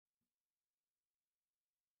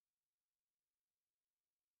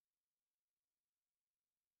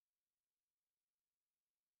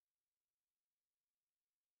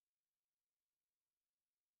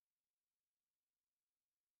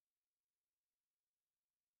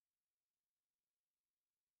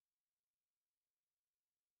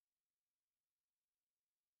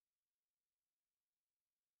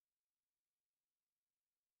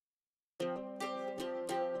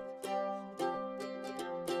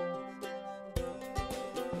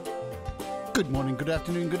Good morning, good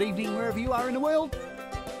afternoon, good evening, wherever you are in the world.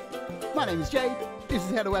 My name is Jade. This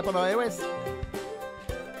is How to App on iOS.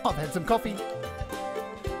 I've had some coffee.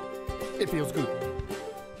 It feels good.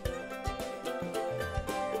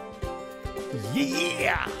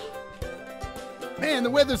 Yeah! Man,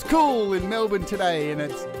 the weather's cool in Melbourne today and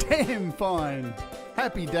it's damn fine.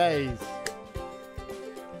 Happy days.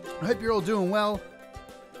 I hope you're all doing well.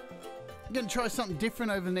 I'm going to try something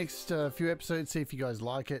different over the next few episodes, see if you guys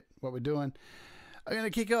like it, what we're doing. I'm going to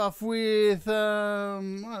kick off with, I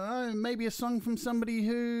don't know, maybe a song from somebody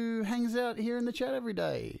who hangs out here in the chat every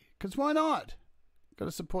day. Because why not? Got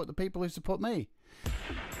to support the people who support me.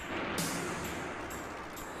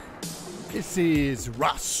 This is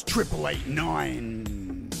Russ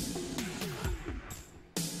 8889.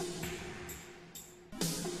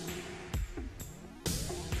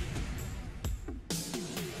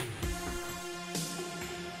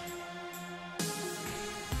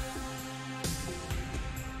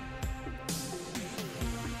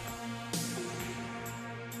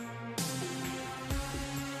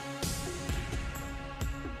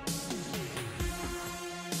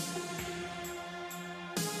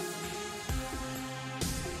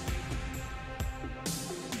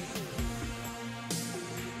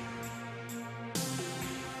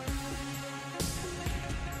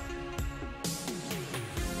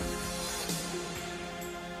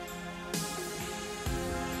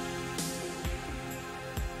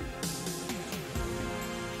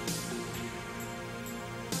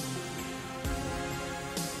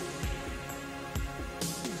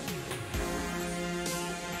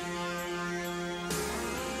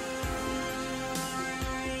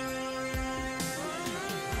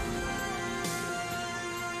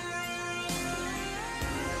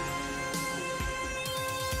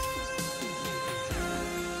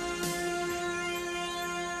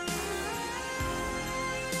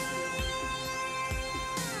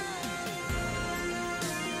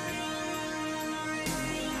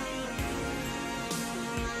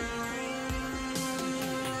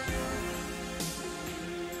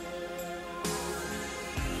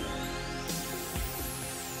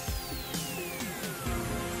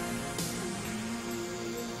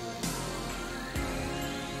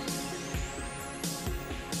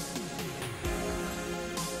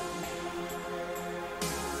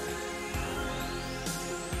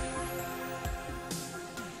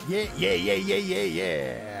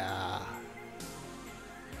 Yeah.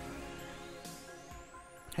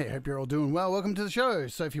 Hey, hope you're all doing well. Welcome to the show.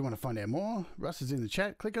 So if you want to find out more, Russ is in the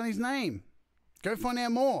chat. Click on his name. Go find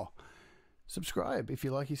out more. Subscribe if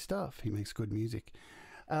you like his stuff. He makes good music.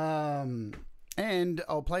 And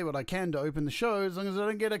I'll play what I can to open the show as long as I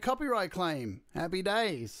don't get a copyright claim. Happy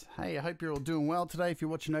days. Hey, I hope you're all doing well today. If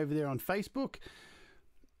you're watching over there on Facebook,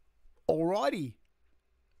 alrighty.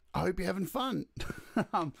 I hope you're having fun.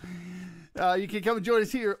 You can come and join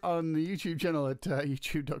us here on the YouTube channel at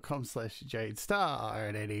youtube.com/Jade Starr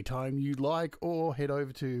at any time you like, or head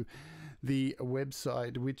over to the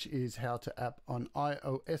website, which is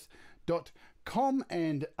howtoappoниos.com,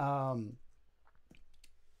 and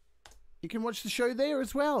you can watch the show there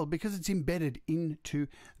as well because it's embedded into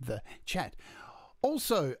the chat.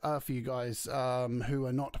 Also, for you guys who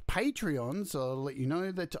are not Patreons, I'll let you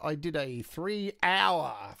know that I did a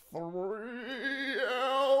 3-hour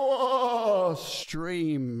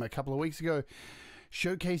stream a couple of weeks ago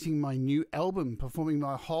showcasing my new album, performing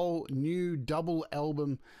my whole new double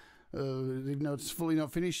album, even though it's fully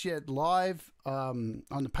not finished yet, live on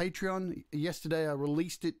the Patreon. Yesterday I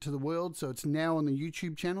released it to the world, so it's now on the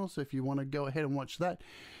YouTube channel. So if you want to go ahead and watch that,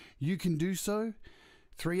 you can do so.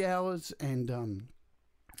 3 hours, and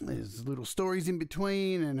there's little stories in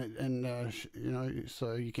between, and you know,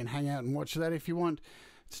 so you can hang out and watch that if you want.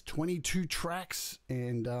 It's 22 tracks,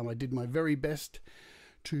 and I did my very best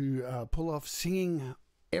to pull off singing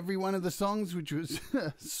every one of the songs, which was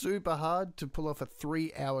super hard to pull off a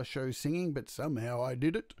 3-hour show singing, but somehow I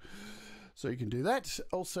did it. So you can do that.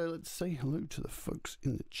 Also, let's say hello to the folks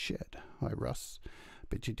in the chat. Hi, Russ.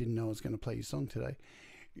 Bet you didn't know I was going to play your song today.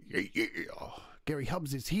 Yeah. Gary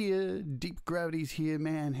Hubbs is here. Deep Gravity's here.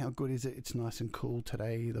 Man, how good is it? It's nice and cool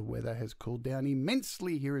today. The weather has cooled down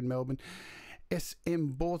immensely here in Melbourne.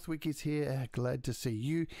 SM Borthwick is here. Glad to see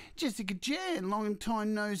you. Jessica Jan, long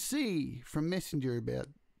time no see, from Messenger about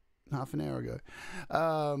half an hour ago.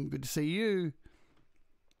 Good to see you.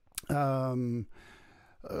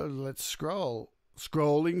 Let's scroll.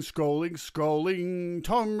 Scrolling.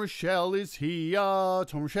 Tom Rochelle is here.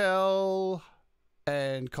 Tom Rochelle.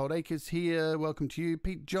 And Cold Acres here. Welcome to you.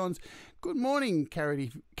 Pete Johns. Good morning,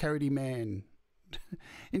 Carity Man.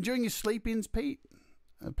 Enjoying your sleep-ins, Pete?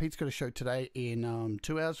 Pete's got a show today in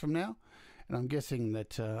 2 hours from now. And I'm guessing that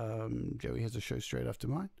Joey has a show straight after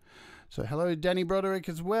mine. So hello, Danny Broderick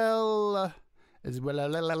as well. Let's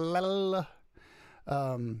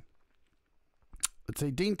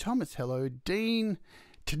say Dean Thomas. Hello, Dean.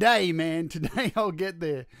 Today, man. Today I'll get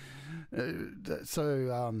there.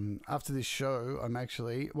 So after this show, I'm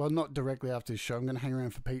actually, well, not directly after this show, I'm going to hang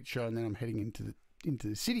around for Pete's show, and then I'm heading into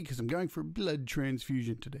the city because I'm going for a blood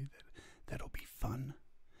transfusion today. That'll be fun.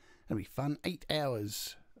 That'll be fun. 8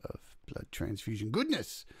 hours of blood transfusion.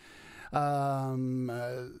 Goodness. Have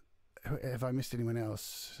I missed anyone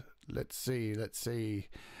else? Let's see. Just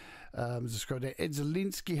scroll down. Ed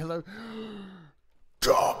Zielinski, hello.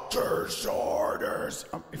 Doctor's orders.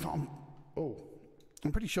 I'm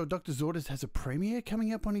pretty sure Doctor's Orders has a premiere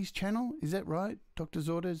coming up on his channel. Is that right? Doctor's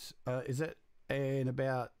Orders. Is that in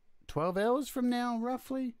about 12 hours from now,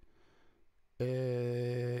 roughly?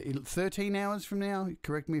 13 hours from now.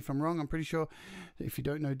 Correct me if I'm wrong. I'm pretty sure. If you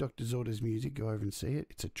don't know Doctor's Orders music, go over and see it.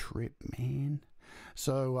 It's a trip, man.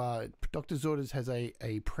 So Doctor's Orders has a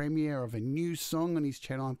premiere of a new song on his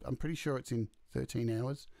channel. I'm pretty sure it's in 13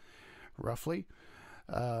 hours, roughly.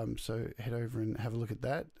 So head over and have a look at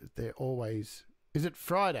that. They're always... Is it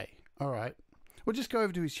Friday? All right. Well, just go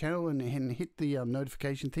over to his channel and hit the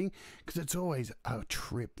notification thing, because it's always a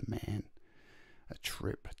trip, man. A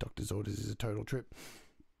trip. Doctor's Orders is a total trip.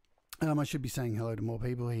 I should be saying hello to more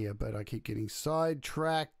people here, but I keep getting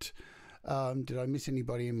sidetracked. Did I miss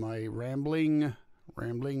anybody in my rambling?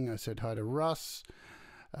 I said hi to Russ.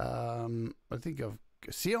 I think I've...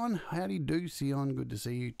 Sion, how do you do, Sion? Good to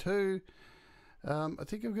see you too. I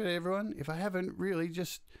think I've got everyone. If I haven't, really,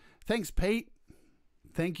 just... Thanks, Pete.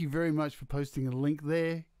 Thank you very much for posting a link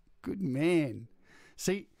there. Good man.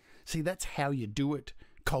 See, that's how you do it,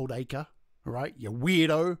 Cold Acre. All right, you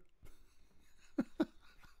weirdo.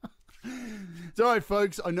 It's all right,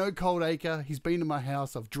 folks. I know Cold Acre. He's been to my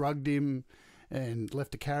house. I've drugged him and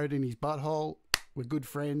left a carrot in his butthole. We're good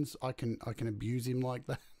friends. I can abuse him like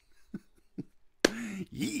that.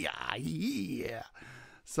 Yeah.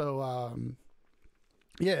 So,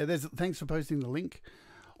 yeah, thanks for posting the link.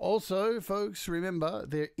 Also, folks, remember,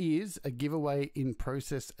 there is a giveaway in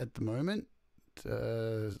process at the moment.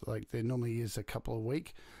 Like there normally is a couple a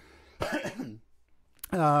week.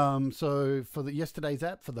 So for yesterday's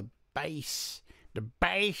app, for the bass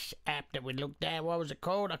app that we looked at, what was it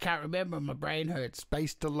called? I can't remember. My brain hurts.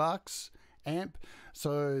 Bass Deluxe amp.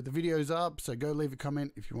 So the video's up. So go leave a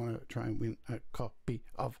comment if you want to try and win a copy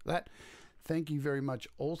of that. Thank you very much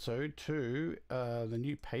also to the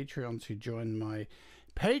new Patreons who joined my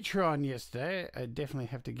Patreon yesterday. I definitely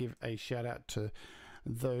have to give a shout out to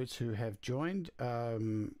those who have joined.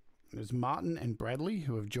 There's Martin and Bradley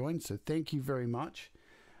who have joined, so thank you very much.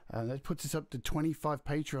 That puts us up to 25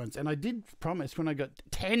 Patreons, and I did promise when I got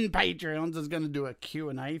 10 Patreons I was going to do a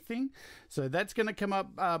Q&A thing, so that's going to come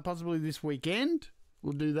up possibly this weekend.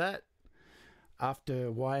 We'll do that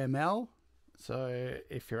after YML. So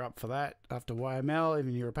if you're up for that after YML,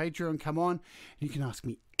 even you're a Patreon, come on. You can ask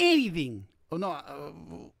me anything. Or not,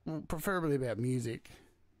 preferably about music,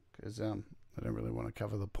 because I don't really want to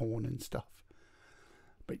cover the porn and stuff.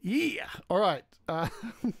 But yeah, all right.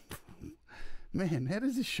 Man, how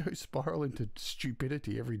does this show spiral into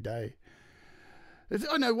stupidity every day?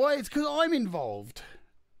 I know why. It's because I'm involved.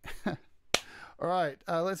 All right,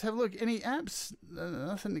 let's have a look. Any apps?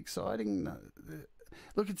 Nothing exciting.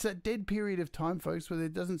 Look, it's that dead period of time, folks, where there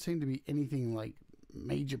doesn't seem to be anything like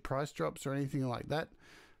major price drops or anything like that.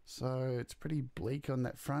 So it's pretty bleak on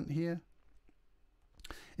that front here.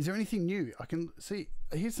 Is there anything new? I can see.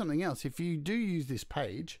 Here's something else. If you do use this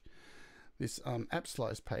page, this app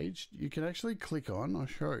slice page, you can actually click on, I'll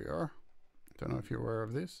show you. Don't know if you're aware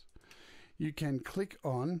of this. You can click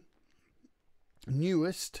on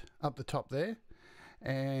newest up the top there,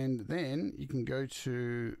 and then you can go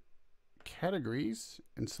to categories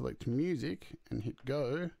and select music and hit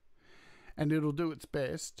go, and it'll do its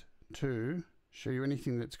best to show you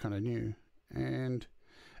anything that's kind of new. And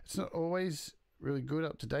it's not always really good,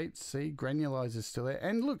 up to date. See, Granulizer's still there,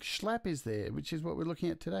 and look, Schlap is there, which is what we're looking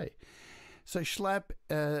at today. So Schlap,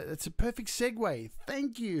 it's a perfect segue.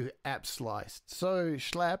 Thank you, App Sliced. So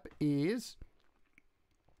Schlap is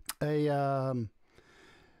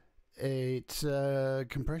it's a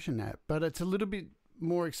compression app, but it's a little bit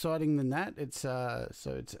more exciting than that. It's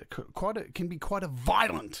it can be quite a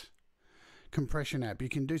violent compression app. You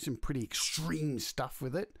can do some pretty extreme stuff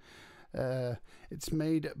with it. It's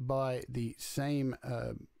made by the same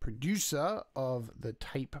producer of the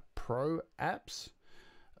Tape Pro apps.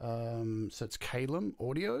 So it's Caelum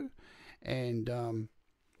Audio, and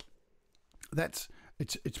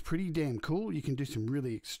it's pretty damn cool. You can do some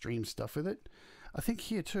really extreme stuff with it. I think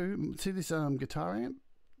here too, see this guitar amp?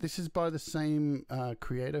 This is by the same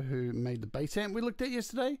creator who made the bass amp we looked at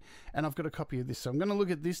yesterday, and I've got a copy of this. So I'm going to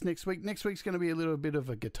look at this next week. Next week's going to be a little bit of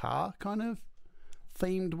a guitar kind of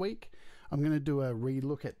themed week. I'm going to do a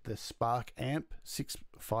re-look at the Spark amp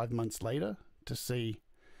 5 months later to see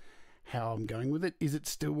how I'm going with it. Is it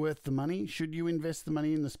still worth the money? Should you invest the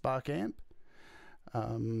money in the Spark amp?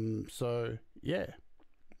 So yeah,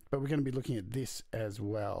 but we're going to be looking at this as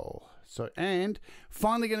well. So, and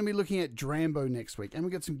finally going to be looking at Drambo next week, and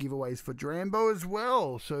we got some giveaways for Drambo as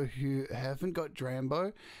well. So if you haven't got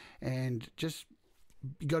Drambo, and just,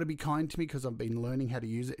 you got to be kind to me because I've been learning how to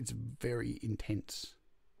use it. It's very intense.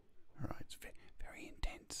 All right, it's very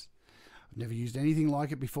intense. I've never used anything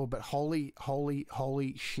like it before, but holy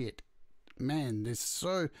shit, man, there's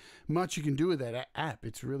so much you can do with that app.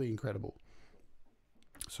 It's really incredible.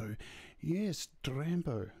 So yes,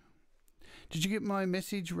 Drambo. Did you get my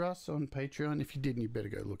message, Russ, on Patreon? If you didn't, you better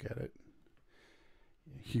go look at it.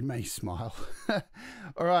 You may smile.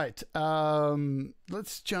 All right,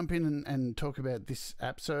 let's jump in and talk about this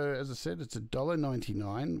app. So as I said, it's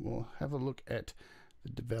 $1.99. We'll have a look at the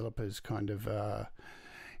developers kind of.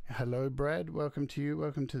 Hello, Brad. Welcome to you.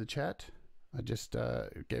 Welcome to the chat. I just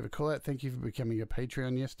gave a call out. Thank you for becoming a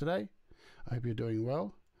Patreon yesterday. I hope you're doing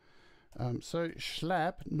well. So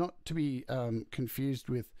Schlap, not to be confused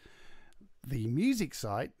with the music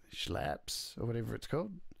site, Schlaps, or whatever it's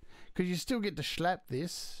called, because you still get to Schlap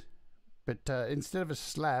this, but instead of a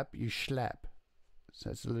slap, you Schlap. So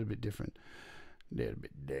it's a little bit different.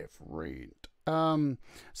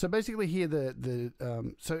 So basically here,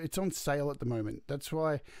 so it's on sale at the moment. That's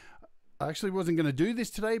why I actually wasn't going to do this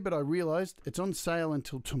today, but I realized it's on sale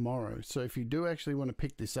until tomorrow. So if you do actually want to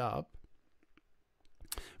pick this up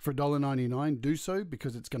for $1.99, do so,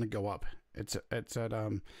 because it's going to go up. It's at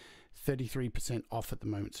 33% off at the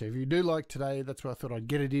moment. So if you do like today, that's why I thought I'd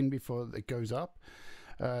get it in before it goes up.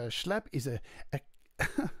 Schlap is a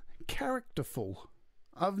characterful.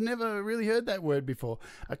 I've never really heard that word before.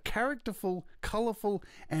 A characterful, colorful,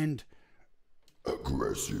 and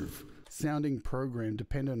aggressive sounding program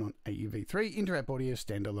dependent on AUV3 Interapp Audio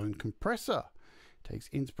standalone compressor. Takes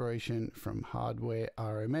inspiration from hardware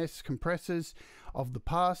RMS compressors of the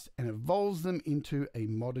past and evolves them into a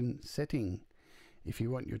modern setting. If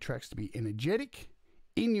you want your tracks to be energetic,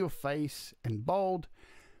 in your face, and bold,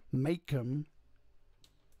 make them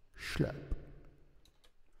Schlap.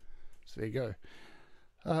 So there you go.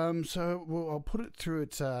 So I'll put it through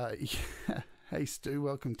its. Hey Stu,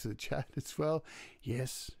 welcome to the chat as well.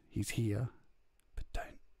 Yes, he's here, but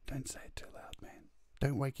don't say it too loud, man.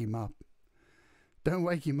 Don't wake him up. Don't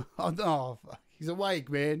wake him up. Oh, no, he's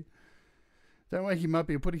awake, man. Don't wake him up.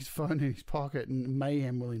 He'll put his phone in his pocket and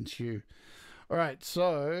mayhem will ensue. All right,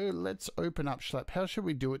 so let's open up Schlap. How should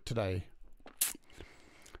we do it today?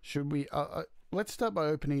 Should we? Let's start by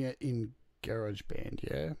opening it in GarageBand,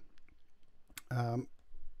 yeah? All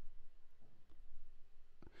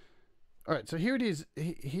right, so here it is.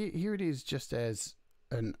 Here it is just as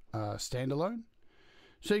an standalone.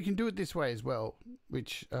 So you can do it this way as well,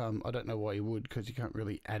 which I don't know why you would, because you can't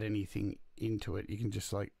really add anything into it. You can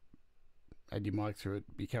just like add your mic through it.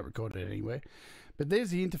 You can't record it anywhere. But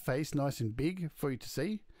there's the interface, nice and big for you to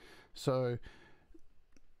see. So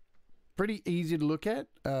pretty easy to look at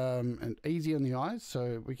and easy on the eyes.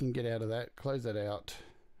 So we can get out of that, close that out.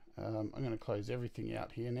 I'm going to close everything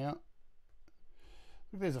out here now.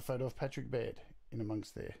 Look, there's a photo of Patrick Baird in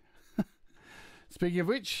amongst there. Speaking of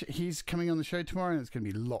which, he's coming on the show tomorrow and it's going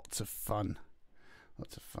to be lots of fun.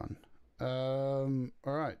 Lots of fun.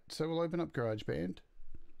 All right, so we'll open up GarageBand.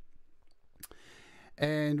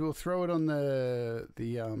 And we'll throw it on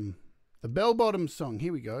the bell bottom song.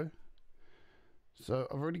 Here we go. So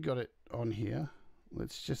I've already got it on here.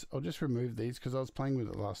 I'll just remove these because I was playing with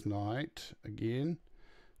it last night again.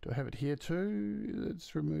 Do I have it here too?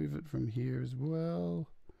 Let's remove it from here as well.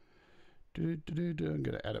 I'm going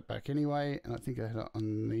to add it back anyway. And I think I had it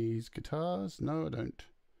on these guitars. No, I don't.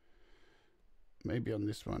 Maybe on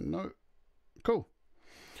this one. No. Cool.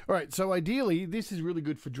 All right, so ideally, this is really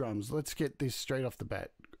good for drums. Let's get this straight off the bat.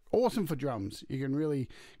 Awesome for drums. You can really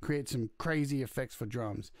create some crazy effects for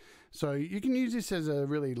drums. So you can use this as a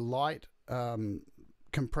really light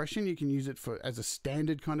compression. You can use it as a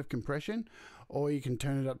standard kind of compression, or you can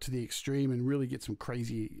turn it up to the extreme and really get some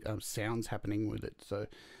crazy sounds happening with it. So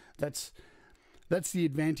that's the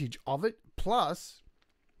advantage of it. Plus,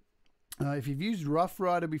 if you've used Rough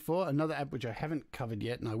Rider before, another app which I haven't covered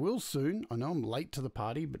yet, and I will soon. I know I'm late to the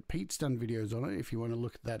party, but Pete's done videos on it. If you want to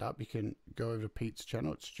look that up, you can go over to Pete's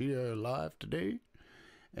channel. It's Studio Live today,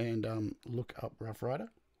 and look up Rough Rider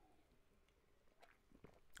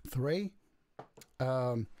 3.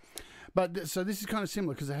 But so this is kind of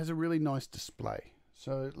similar because it has a really nice display.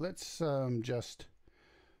 So let's just...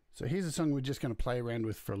 So here's a song we're just going to play around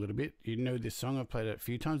with for a little bit. You know this song. I've played it a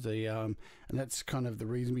few times. And that's kind of the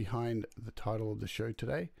reason behind the title of the show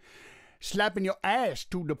today. Slapping your ass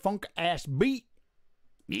to the funk ass beat.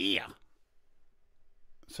 Yeah.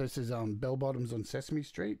 So this is Bell Bottoms on Sesame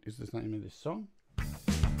Street is the name of this song.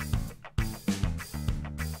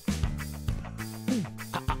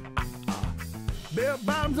 Bell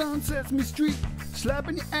Bottoms on Sesame Street.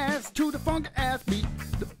 Slapping your ass to the funk ass beat.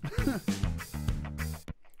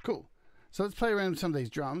 Cool. So let's play around with some of these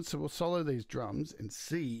drums. So we'll solo these drums and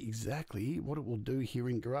see exactly what it will do here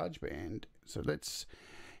in GarageBand. So let's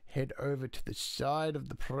head over to the side of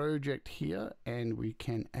the project here and we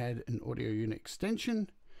can add an audio unit extension.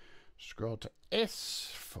 Scroll to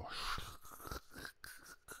S for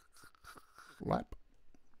Schlap.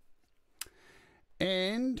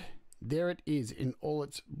 And there it is in all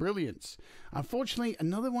its brilliance. Unfortunately,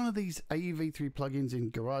 another one of these AUV3 plugins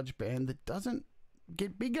in GarageBand that doesn't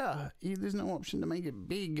get bigger. There's no option to make it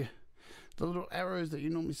big. The little arrows that you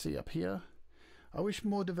normally see up here. I wish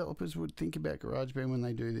more developers would think about GarageBand when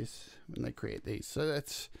they do this, when they create these. So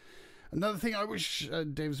that's another thing I wish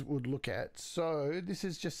devs would look at. So this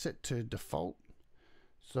is just set to default.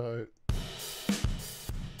 So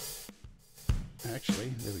actually,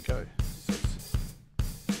 there we go.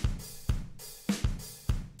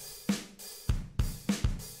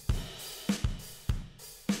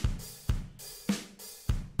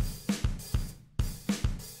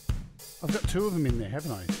 So I've got two of them in there,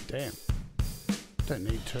 haven't I? Damn. Don't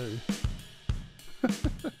need two.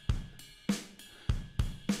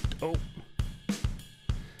 Oh.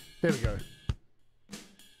 There we go.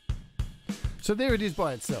 So there it is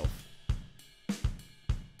by itself.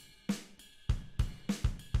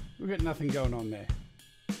 We've got nothing going on there.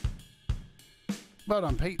 Well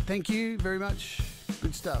done, Pete. Thank you very much.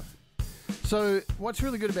 Good stuff. So what's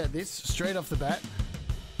really good about this, straight off the bat,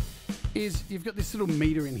 is you've got this little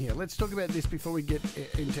meter in here. Let's talk about this before we get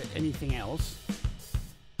into anything else.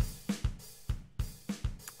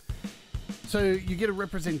 So you get a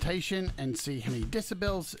representation and see how many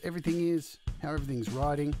decibels everything is, how everything's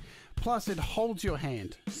riding. Plus it holds your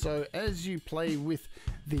hand. So as you play with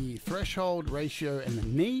the threshold, ratio and the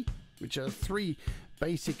knee, which are three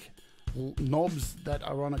basic knobs that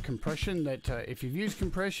are on a compression that if you've used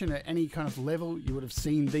compression at any kind of level, you would have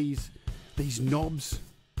seen these knobs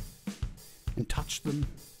and touched them,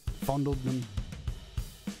 fondled them,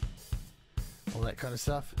 all that kind of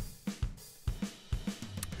stuff.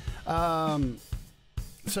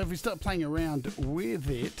 So if we start playing around with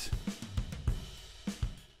it,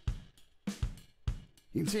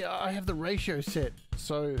 you can see I have the ratio set.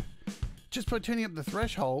 So just by turning up the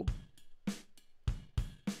threshold,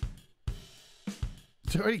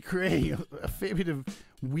 it's already creating a fair bit of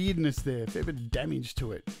weirdness there, a fair bit of damage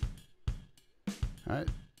to it. All right.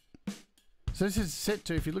 So this is set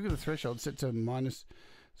to, if you look at the threshold, set to minus.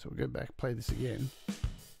 So we'll go back, play this again.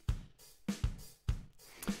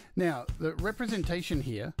 Now, the representation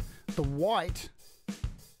here, the white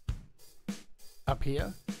up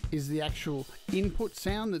here is the actual input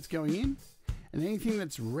sound that's going in. And anything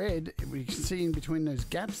that's red, we can see in between those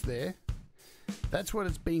gaps there, that's what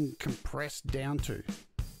it's being compressed down to.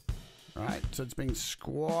 Right? So it's being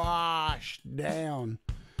squashed down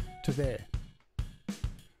to there.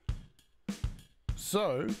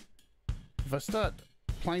 So, if I start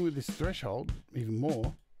playing with this threshold even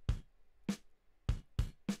more,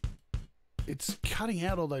 it's cutting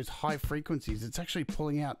out all those high frequencies. It's actually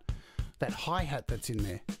pulling out that hi-hat that's in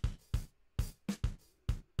there.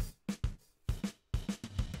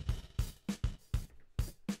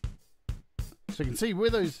 So you can see where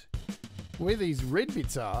these red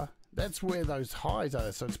bits are, that's where those highs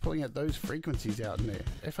are. So it's pulling out those frequencies out in there.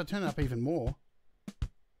 If I turn it up even more,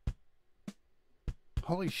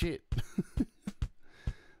 holy shit.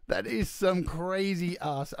 That is some crazy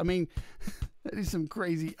ass. I mean, that is some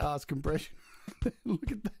crazy ass compression.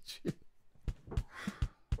 Look at that shit.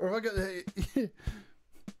 Or have I got the...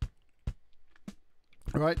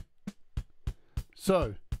 Alright.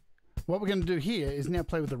 So, what we're going to do here is now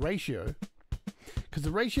play with the ratio. Because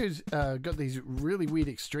the ratio's got these really weird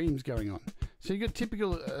extremes going on. So you've got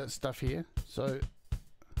typical stuff here. So...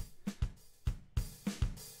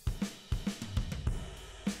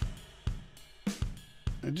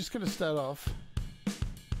 I'm just going to start off.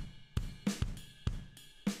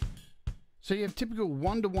 So you have typical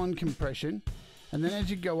 1-to-1 compression, and then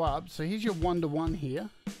as you go up, so here's your 1-to-1 here.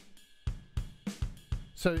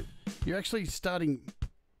 So you're actually starting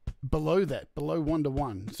below that, below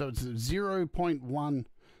 1-to-1. So it's 0.1.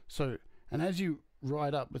 So And as you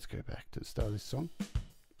ride up, let's go back to the start of this song.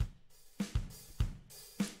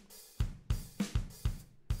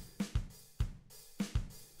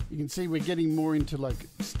 You can see we're getting more into like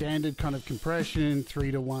standard kind of compression,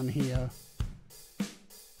 3-to-1 here.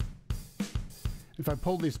 If I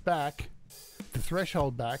pull this back, the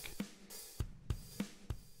threshold back,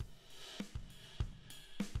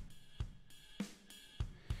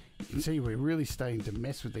 you can see we're really starting to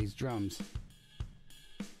mess with these drums.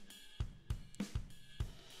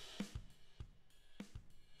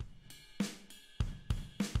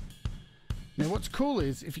 Now what's cool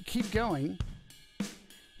is if you keep going,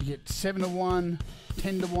 you get 7-to-1,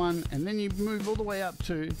 10-to-1, and then you move all the way up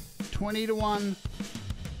to 20-to-1.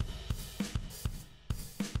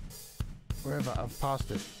 Wherever I've passed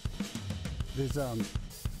it. There's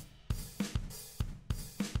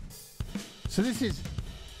so this is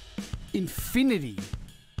infinity.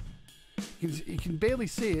 You can barely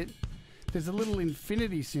see it. There's a little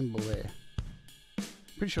infinity symbol there.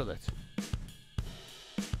 Pretty sure that's.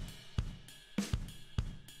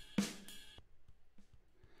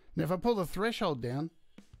 Now if I pull the threshold down,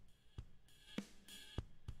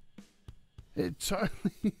 it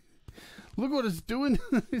totally look what it's doing.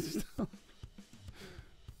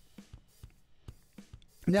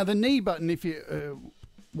 Now the knee button, if you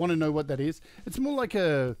want to know what that is, it's more like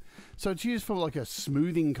a, so it's used for like a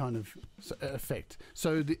smoothing kind of effect.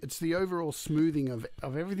 So it's the overall smoothing of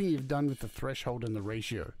everything you've done with the threshold and the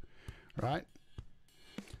ratio, right?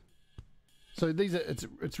 So these are,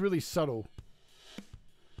 it's really subtle.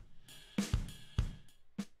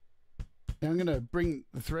 Now I'm going to bring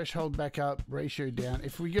the threshold back up, ratio down.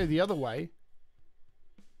 If we go the other way,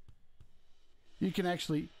 you can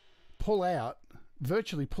actually pull out,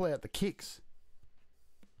 virtually pull out the kicks.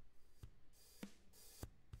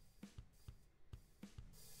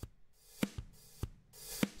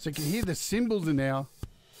 So you can hear the cymbals are now.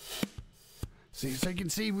 So you can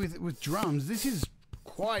see with drums, this is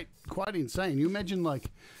quite insane. You imagine like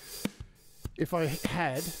if I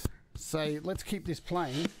had, say, let's keep this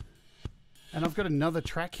playing, and I've got another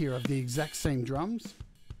track here of the exact same drums.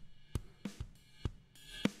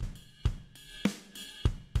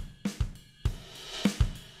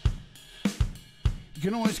 You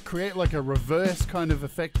can almost create like a reverse kind of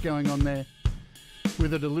effect going on there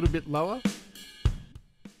with it a little bit lower.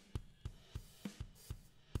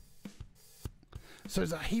 So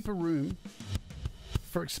there's a heap of room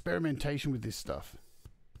for experimentation with this stuff.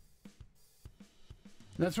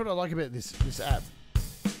 And that's what I like about this app.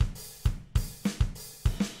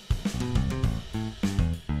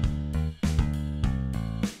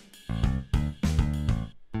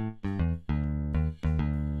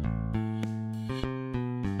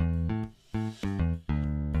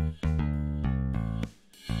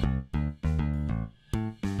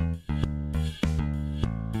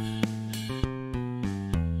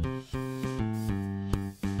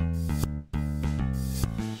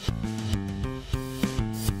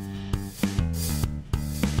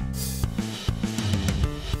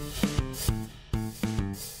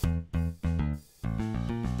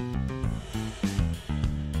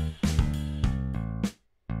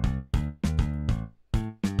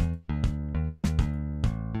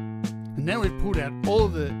 And now we've pulled out all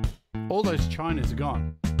those chinas are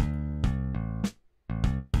gone.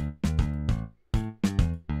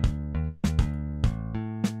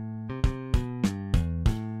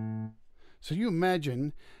 So you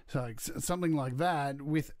imagine something like that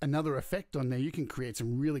with another effect on there, you can create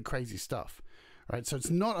some really crazy stuff. Right? So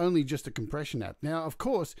it's not only just a compression app. Now, of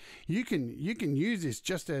course, you can use this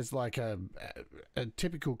just as like a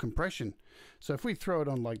typical compression. So if we throw it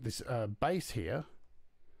on like this bass here,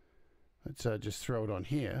 let's just throw it on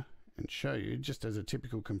here and show you just as a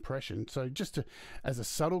typical compression. So just as a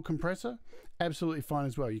subtle compressor, absolutely fine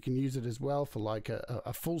as well. You can use it as well for like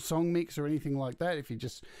a full song mix or anything like that. If you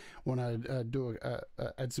just want to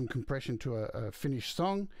add some compression to a finished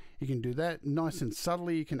song, you can do that nice and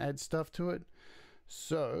subtly. You can add stuff to it.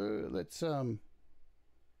 So let's go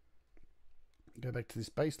back to this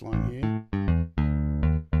bass line here.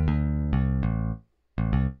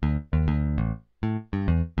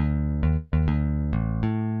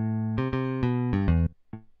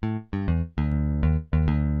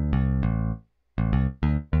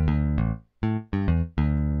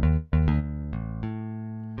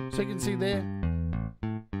 So you can see there,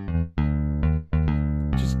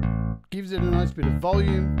 just gives it a nice bit of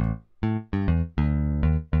volume.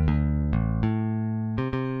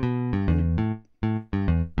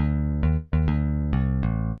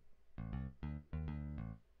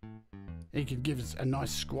 You can give it a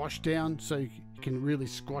nice squash down, so you can really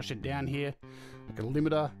squash it down here, like a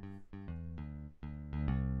limiter.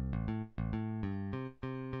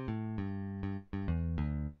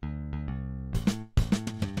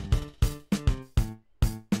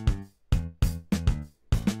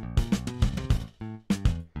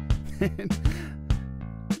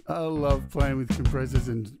 I love playing with compressors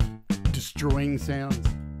and destroying sounds.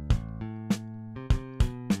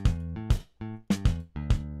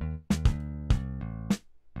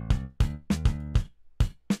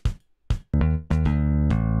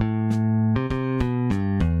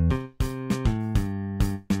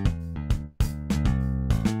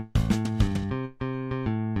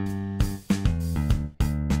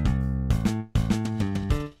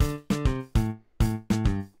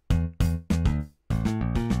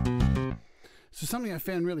 So something I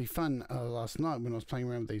found really fun last night when I was playing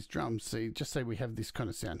around with these drums, see, just say we have this kind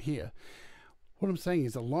of sound here. What I'm saying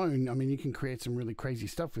is alone, I mean, you can create some really crazy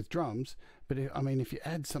stuff with drums, but if you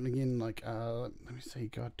add something in like, let me see,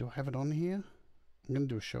 God, do I have it on here? I'm going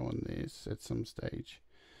to do a show on this at some stage.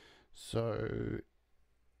 So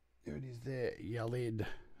there it is there, Jade.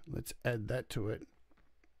 Let's add that to it.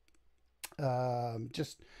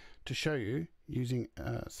 Just to show you, using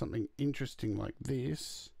something interesting like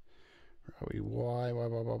this. Why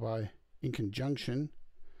in conjunction.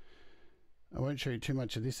 I won't show you too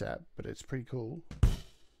much of this app, but it's pretty cool.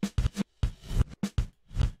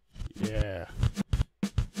 Yeah.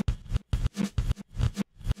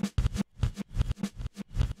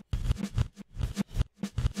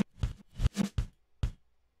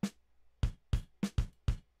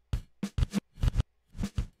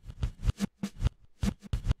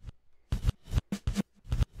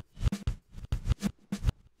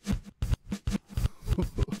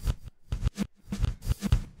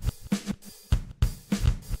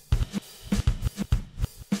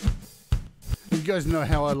 You guys know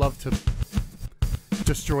how I love to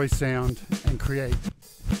destroy sound and create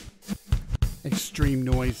extreme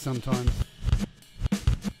noise sometimes.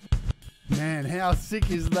 Man, how sick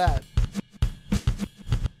is that?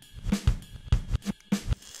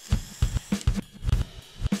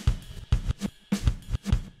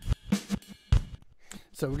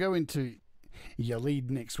 So we'll go into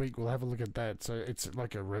Jade next week. We'll have a look at that. So it's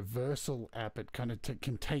like a reversal app. It kind of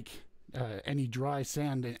can take any dry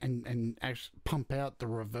sound and actually pump out the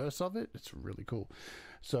reverse of it. It's really cool.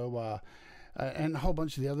 So and a whole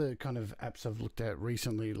bunch of the other kind of apps I've looked at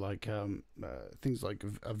recently, like things like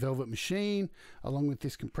a Velvet Machine along with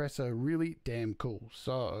this compressor, really damn cool.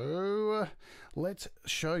 So let's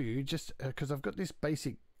show you, just because I've got this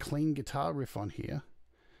basic clean guitar riff on here,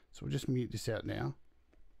 so we'll just mute this out now.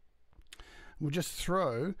 We'll just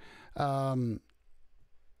throw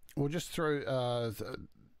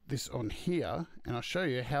this on here, and I'll show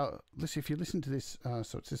you how. Listen, if you listen to this,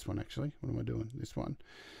 so it's this one actually. What am I doing? This one.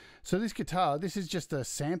 So this guitar, this is just a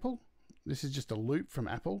sample. This is just a loop from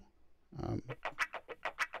Apple.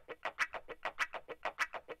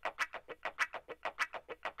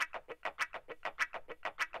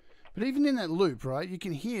 But even in that loop, right, you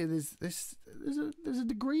can hear there's a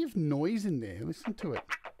degree of noise in there. Listen to it.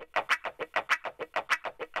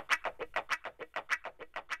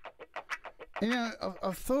 You know,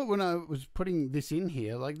 I've thought when I was putting this in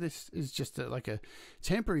here, like this is just like a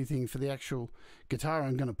temporary thing for the actual guitar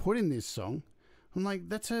I'm going to put in this song. I'm like,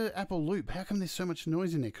 that's a Apple loop. How come there's so much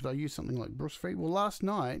noise in there? Could I use something like Bruce Free? Well, last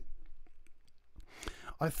night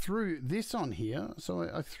I threw this on here. So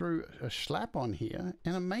I threw a Schlap on here,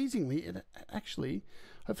 and amazingly, it actually,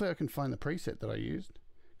 hopefully I can find the preset that I used,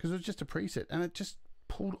 because it was just a preset, and it just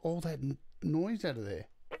pulled all that noise out of there.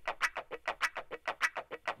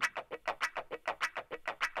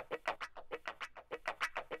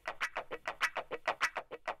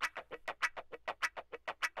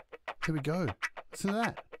 Here we go. Listen to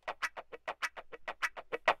that.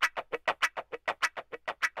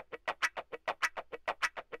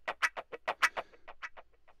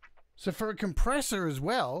 So for a compressor as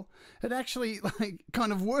well, it actually like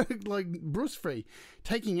kind of worked like Bruce Free,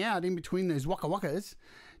 taking out in between those waka wakas,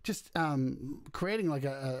 just creating like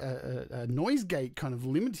a noise gate kind of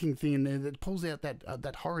limiting thing in there that pulls out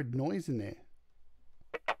that horrid noise in there.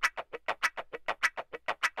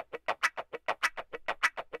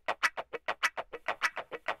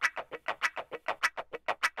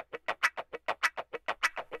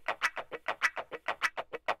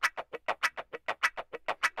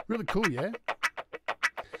 Really cool, yeah?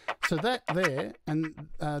 So that there, and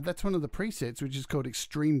that's one of the presets, which is called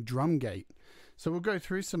Extreme Drum Gate. So we'll go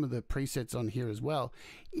through some of the presets on here as well.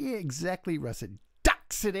 Yeah, exactly, Russ. It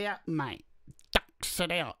ducks it out, mate. Ducks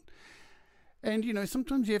it out. And, you know,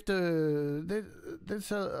 sometimes you have to...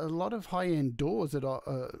 There's a lot of high-end DAWs that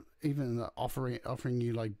are even offering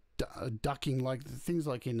you, like, ducking, like things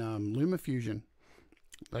like in LumaFusion.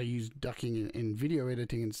 They use ducking in video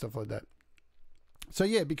editing and stuff like that. So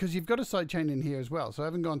yeah, because you've got a sidechain in here as well. So I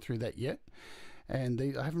haven't gone through that yet. And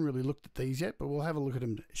I haven't really looked at these yet, but we'll have a look at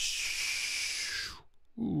them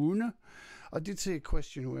I did see a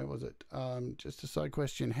question. Where was it? Just a side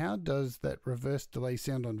question. How does that reverse delay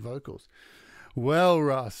sound on vocals? Well,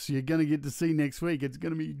 Russ, you're going to get to see next week. It's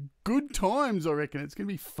going to be good times, I reckon. It's going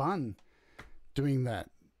to be fun doing that.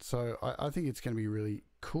 So I think it's going to be really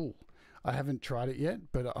cool. I haven't tried it yet,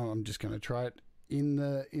 but I'm just going to try it in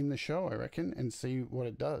the show, I reckon, and see what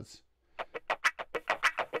it does.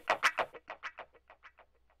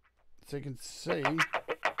 So you can see.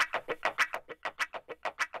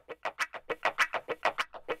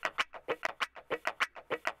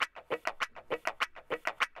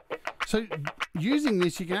 So using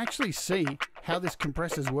this, you can actually see how this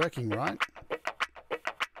compressor is working, right?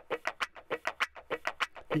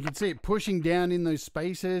 You can see it pushing down in those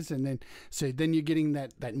spaces, and then you're getting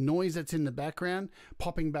that noise that's in the background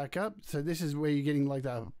popping back up. So this is where you're getting like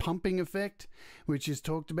the pumping effect, which is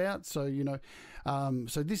talked about. So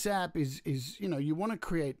so this app is you want to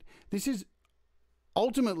create. This is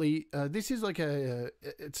ultimately this is like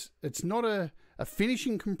it's not a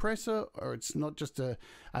finishing compressor, or it's not just a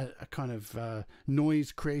kind of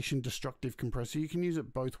noise creation destructive compressor. You can use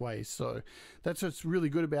it both ways. So that's what's really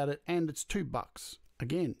good about it, and it's $2.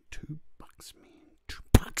 Again, $2, man.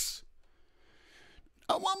 $2.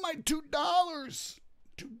 I want my $2.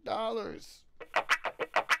 $2.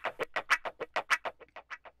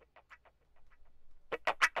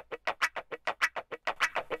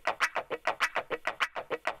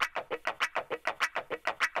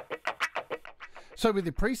 So with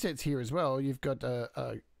the presets here as well, you've got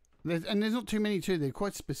and there's not too many too. They're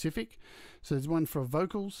quite specific. So there's one for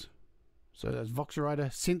vocals. So there's Voxwriter,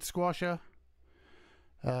 Synth Squasher.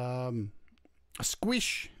 A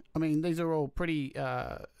squish. I mean, these are all pretty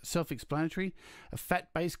self-explanatory. A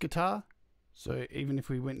fat bass guitar. So even if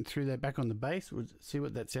we went through that back on the bass, we'll see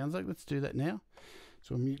what that sounds like. Let's do that now.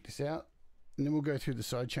 So we'll mute this out, and then we'll go through the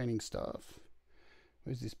side chaining stuff.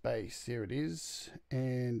 Where's this bass? There it is.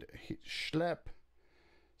 And hit Schlap.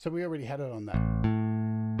 So we already had it on that.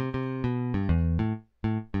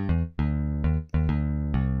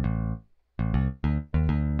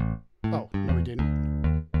 Oh, no we didn't.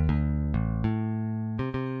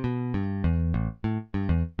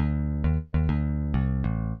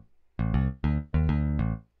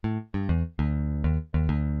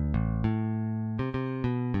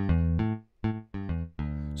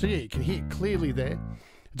 So yeah, you can hear it clearly there.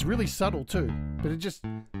 It's really subtle too, but it just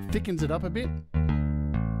thickens it up a bit.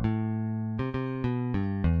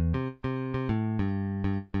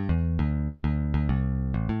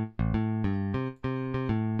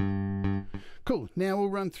 Cool. Now we'll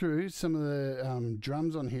run through some of the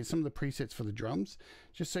drums on here, some of the presets for the drums,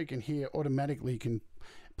 just so you can hear automatically. You can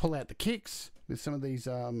pull out the kicks with some of these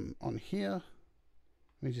on here.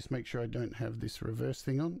 Let me just make sure I don't have this reverse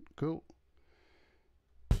thing on. Cool.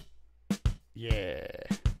 Yeah.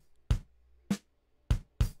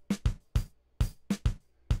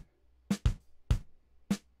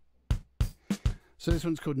 So this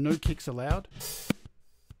one's called No Kicks Allowed.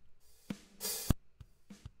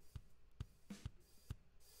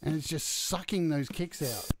 And it's just sucking those kicks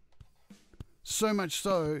out. So much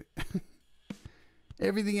so,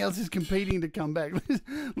 everything else is competing to come back.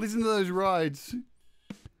 Listen to those rides.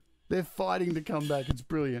 They're fighting to come back. It's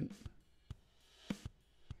brilliant.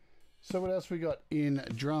 So what else we got in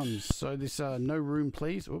drums? So this No Room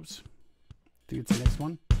Please. Oops. I think it's the next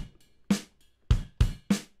one.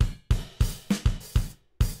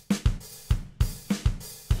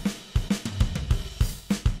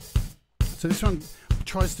 So this one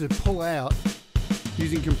tries to pull out,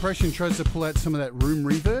 using compression, tries to pull out some of that room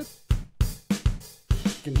reverb.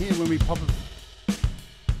 You can hear when we pop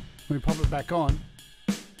it back on.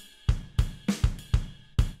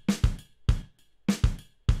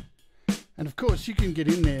 And of course you can get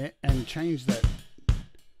in there and change that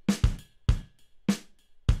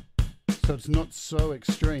so it's not so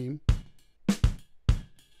extreme.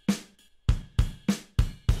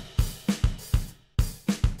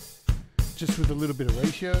 Just with a little bit of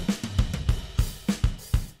ratio.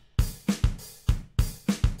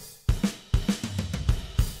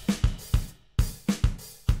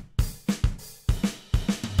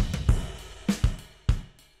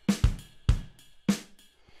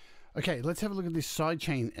 Okay, let's have a look at this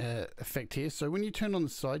sidechain effect here. So when you turn on the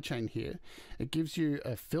sidechain here, it gives you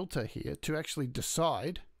a filter here to actually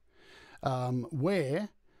decide where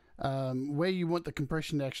you want the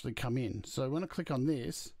compression to actually come in. So when I click on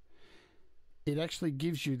this, it actually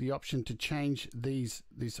gives you the option to change these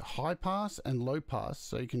high pass and low pass,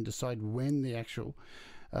 so you can decide when the actual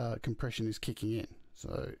compression is kicking in.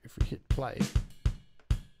 So if we hit play,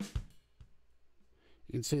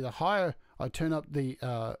 you can see the higher I turn up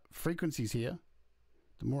the frequencies here,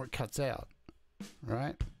 the more it cuts out.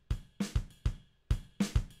 right?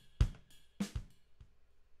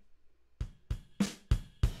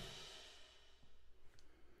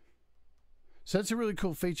 So that's a really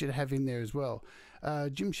cool feature to have in there as well.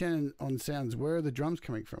 Jim Shannon on Sounds, where are the drums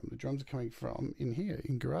coming from? The drums are coming from in here,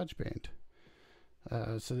 in GarageBand.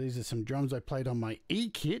 So these are some drums I played on my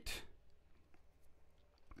E-kit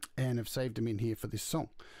and have saved them in here for this song.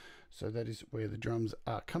 So that is where the drums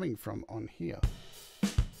are coming from on here.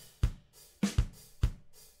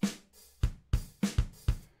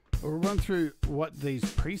 We'll run through what these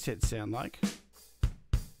presets sound like.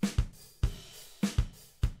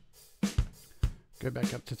 Go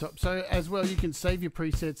back up to top. So as well, you can save your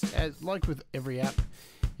presets as like with every app.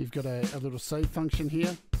 You've got a little save function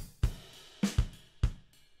here.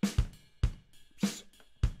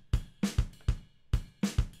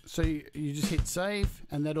 So you just hit save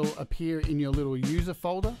and that'll appear in your little user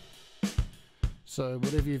folder. So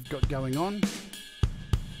whatever you've got going on.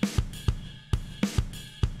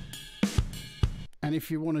 And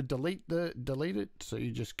if you want to delete it, so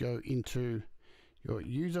you just go into your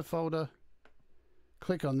user folder,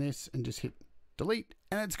 click on this and just hit delete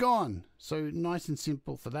and it's gone. So nice and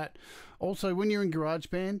simple for that. Also, when you're in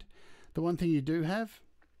GarageBand, the one thing you do have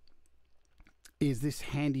is this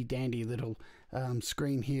handy dandy little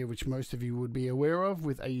screen here, which most of you would be aware of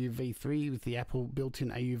with AUV3, with the Apple built-in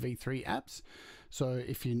AUV3 apps. So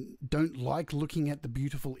if you don't like looking at the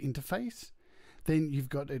beautiful interface, then you've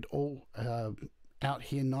got it all out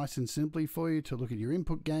here nice and simply for you to look at your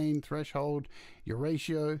input gain, threshold, your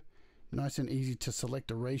ratio. Nice and easy to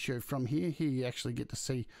select a ratio from here. Here you actually get to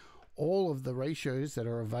see all of the ratios that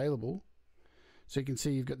are available. So you can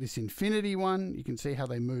see you've got this infinity one. You can see how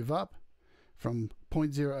they move up from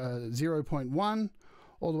 0.1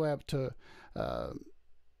 all the way up to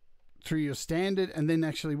through your standard. And then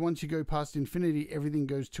actually once you go past infinity, everything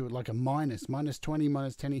goes to like a minus 20,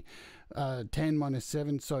 minus 10, 10, minus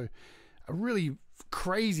 7. So a really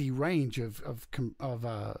crazy range of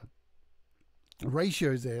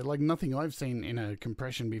ratios there, like nothing I've seen in a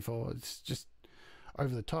compression before. It's just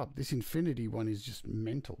over the top. This infinity one is just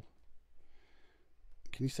mental.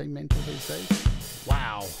 Can you say mental these days?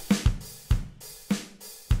 Wow.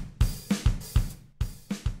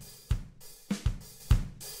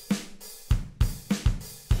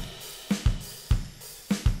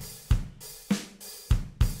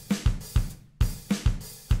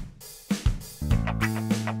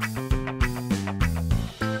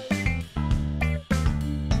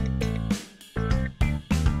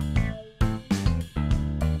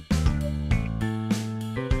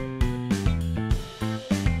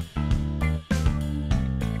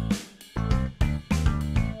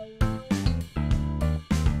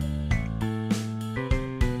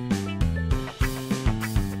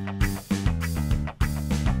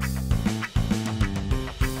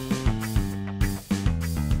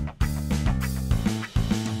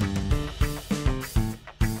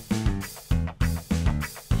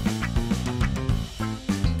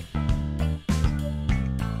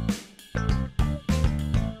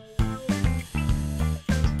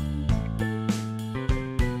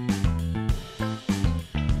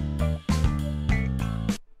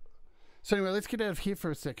 So anyway, let's get out of here for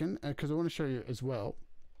a second because I want to show you as well.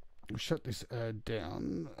 We'll shut this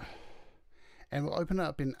down and we'll open it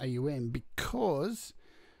up in AUM because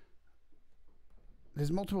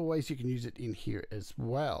there's multiple ways you can use it in here as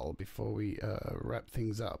well before we wrap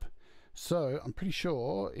things up. So I'm pretty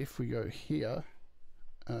sure if we go here,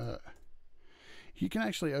 you can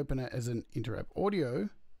actually open it as an inter-app audio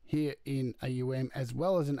here in AUM as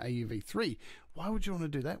well as an AUV3. Why would you want to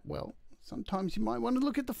do that? Well, sometimes you might want to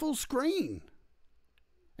look at the full screen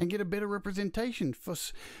and get a better representation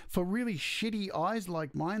for really shitty eyes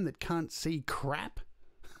like mine that can't see crap.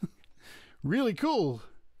 Really cool.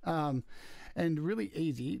 And really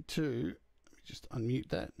easy to just unmute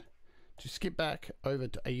that, to skip back over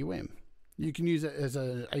to AUM. You can use it as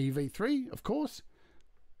an AUV3, of course.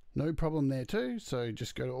 No problem there too. So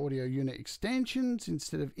just go to Audio Unit Extensions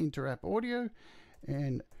instead of Inter-App Audio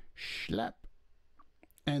and Schlap.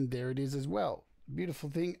 And there it is as well. Beautiful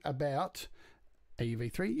thing about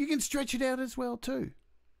AUV3, you can stretch it out as well too.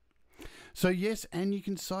 So yes, and you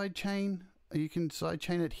can sidechain. You can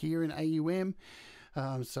sidechain it here in AUM.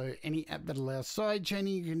 So any app that allows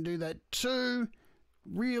sidechaining, you can do that too.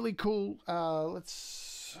 Really cool.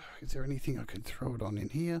 Is there anything I can throw it on in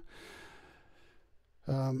here?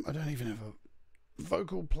 I don't even have a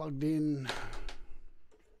vocal plugged in.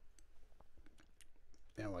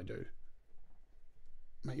 Now I do.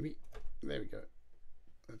 Maybe. There we go.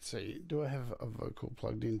 Let's see. Do I have a vocal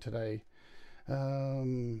plugged in today?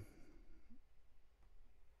 Hello.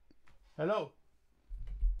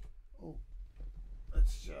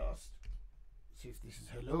 let's just see if this is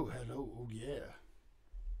hello, hello. Oh, yeah.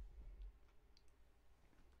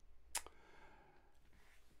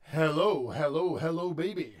 Hello, hello, hello,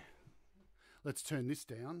 baby. Let's turn this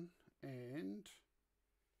down and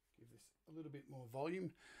give this a little bit more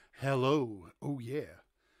volume. Hello. Oh, yeah.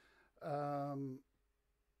 So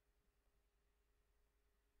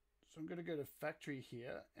I'm going to go to factory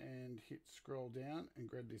here and hit scroll down and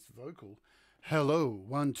grab this vocal. Hello,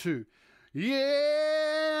 1, 2.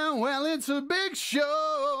 Yeah, well, it's a big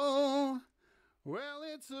show. Well,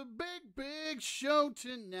 it's a big, big show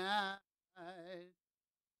tonight.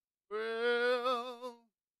 Well,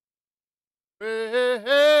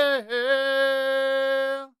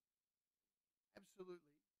 absolutely.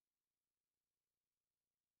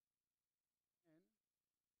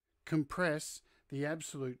 Compress the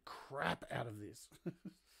absolute crap out of this.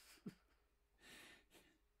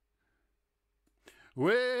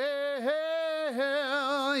 Well,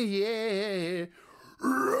 yeah.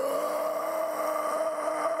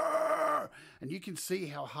 And you can see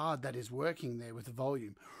how hard that is working there with the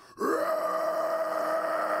volume.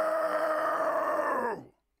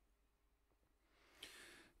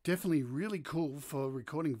 Definitely really cool for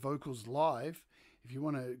recording vocals live. If you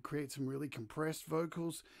want to create some really compressed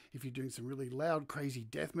vocals, if you're doing some really loud, crazy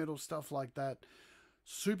death metal stuff like that,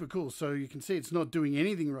 super cool. So you can see it's not doing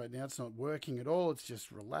anything right now. It's not working at all. It's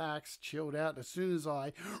just relaxed, chilled out. As soon as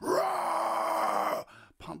I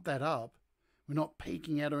pump that up, we're not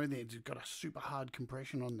peaking out or anything. It's got a super hard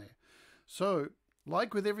compression on there. So,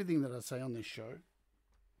 like with everything that I say on this show,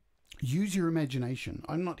 use your imagination.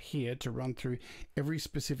 I'm not here to run through every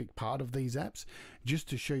specific part of these apps, just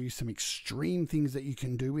to show you some extreme things that you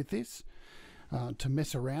can do with this to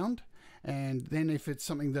mess around. And then if it's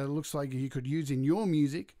something that looks like you could use in your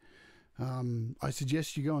music, I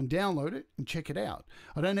suggest you go and download it and check it out.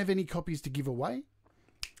 I don't have any copies to give away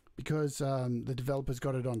because the developers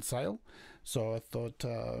got it on sale. So I thought,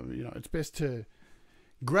 it's best to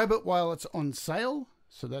grab it while it's on sale.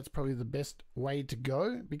 So that's probably the best way to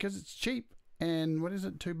go because it's cheap. And what is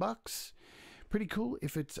it, $2? Pretty cool.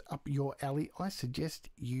 If it's up your alley, I suggest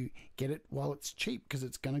you get it while it's cheap because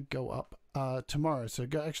it's going to go up tomorrow. So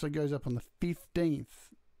it actually goes up on the 15th.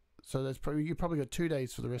 So that's you probably got 2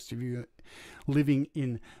 days for the rest of you living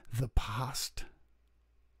in the past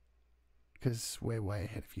because we're way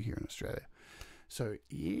ahead of you here in Australia. So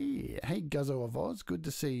yeah, hey Guzzo of Oz, good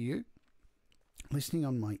to see you. Listening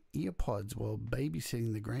on my earpods while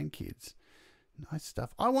babysitting the grandkids. Nice stuff.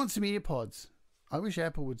 I want some earpods. I wish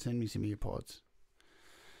Apple would send me some earpods.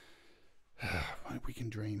 We can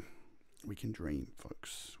dream. We can dream,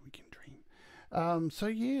 folks. We can dream. So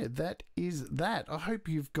yeah, that is that. I hope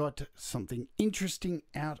you've got something interesting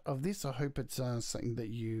out of this. I hope it's something that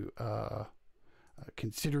you are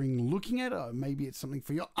considering looking at. Maybe it's something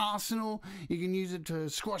for your arsenal. You can use it to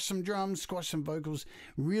squash some drums, squash some vocals.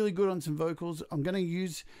 Really good on some vocals. I'm going to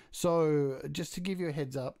use, so just to give you a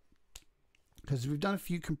heads up, because we've done a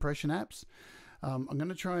few compression apps, I'm going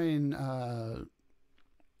to try and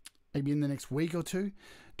maybe in the next week or two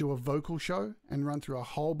do a vocal show and run through a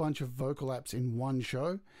whole bunch of vocal apps in one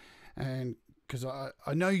show. And because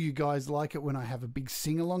I know you guys like it when I have a big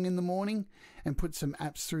sing-along in the morning and put some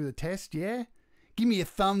apps through the test, yeah? Give me a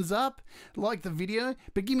thumbs up, like the video,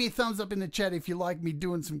 but give me a thumbs up in the chat if you like me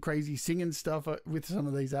doing some crazy singing stuff with some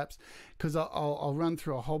of these apps, because I'll run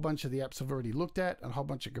through a whole bunch of the apps I've already looked at, a whole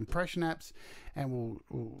bunch of compression apps, and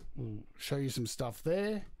we'll show you some stuff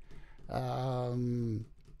there.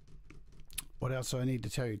 What else do I need to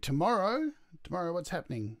tell you? Tomorrow, what's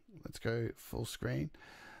happening? Let's go full screen.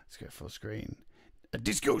 Let's go full screen. A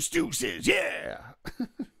Disco Stew says, yeah!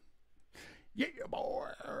 Yeah, boy.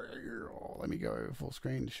 Let me go full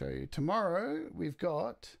screen to show you. Tomorrow, we've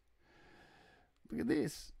got, look at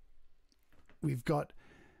this. We've got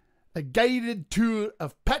a guided tour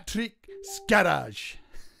of Patrick's garage.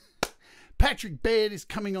 Patrick Baird is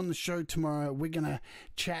coming on the show tomorrow. We're going to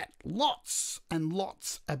chat lots and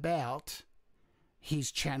lots about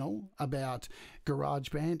his channel, about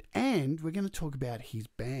GarageBand, and we're going to talk about his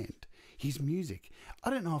band, his music. I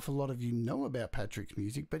don't know if a lot of you know about Patrick's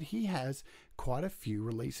music, but he has quite a few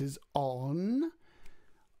releases on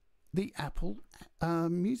the Apple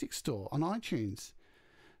Music Store, on iTunes.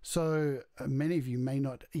 So many of you may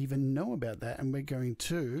not even know about that, and we're going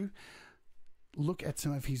to look at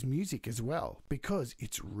some of his music as well, because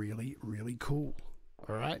it's really, really cool.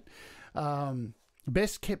 All right.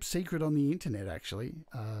 Best kept secret on the internet, actually.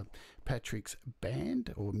 Patrick's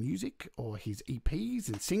band or music or his EPs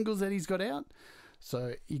and singles that he's got out.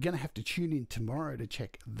 So you're going to have to tune in tomorrow to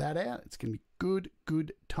check that out. It's going to be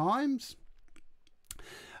good times.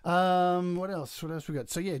 What else? What else we got?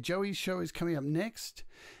 So yeah, Joey's show is coming up next.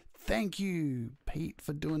 Thank you, Pete,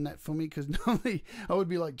 for doing that for me, because normally I would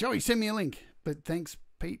be like, Joey, send me a link. But thanks,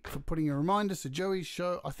 Pete, for putting a reminder. So Joey's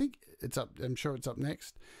show, I think it's up. I'm sure it's up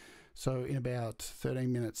next. So in about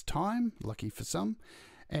 13 minutes time, lucky for some.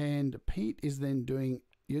 And Pete is then doing,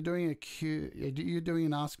 you're doing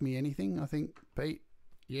an Ask Me Anything, I think, Pete.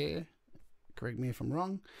 Yeah. Correct me if I'm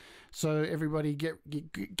wrong. So everybody get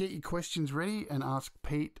your questions ready and ask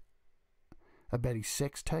Pete about his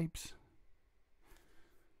sex tapes.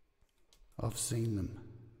 I've seen them.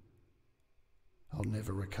 I'll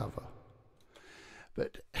never recover.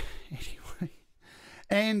 But anyway,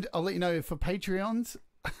 and I'll let you know for Patreons,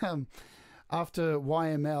 after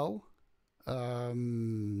YML,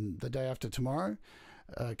 the day after tomorrow,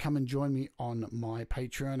 come and join me on my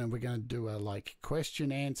Patreon, and we're going to do a like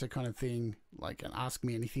question answer kind of thing, like an Ask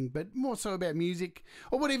Me Anything, but more so about music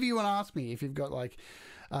or whatever you want to ask me. If you've got like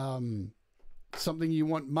something you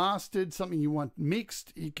want mastered, something you want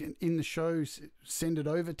mixed, you can in the show send it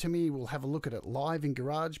over to me. We'll have a look at it live in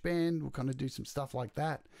GarageBand. We'll kind of do some stuff like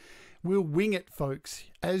that. We'll wing it, folks,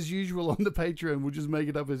 as usual on the Patreon. We'll just make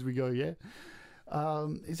it up as we go. Yeah.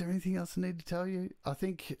 Is there anything else I need to tell you? I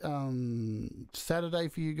think Saturday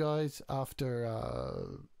for you guys after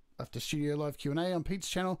Studio Live Q&A on Pete's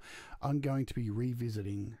channel, I'm going to be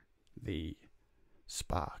revisiting the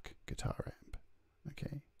Spark guitar amp.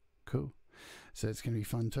 Okay, cool. So it's going to be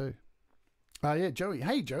fun too. Yeah, Joey.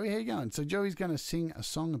 Hey, Joey, how you going? So Joey's going to sing a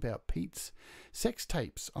song about Pete's sex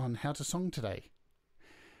tapes on How to Song Today.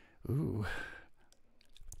 Ooh.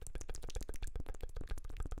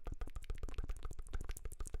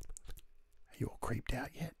 Are you all creeped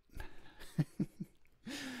out yet?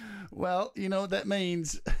 Well, you know what that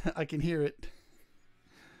means. I can hear it.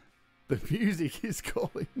 The music is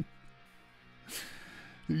calling.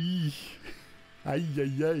 Ay, ay,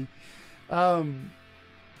 ay.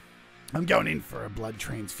 I'm going in for a blood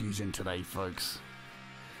transfusion today, folks.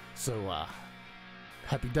 So,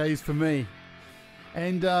 happy days for me.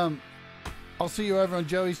 And I'll see you over on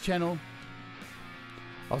Joey's channel.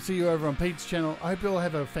 I'll see you over on Pete's channel. I hope you all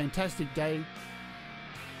have a fantastic day.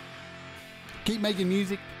 Keep making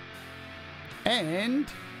music. And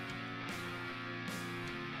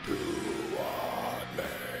do what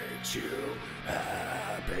makes you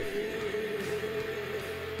happy.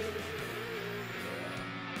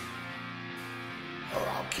 Or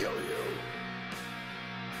I'll kill you.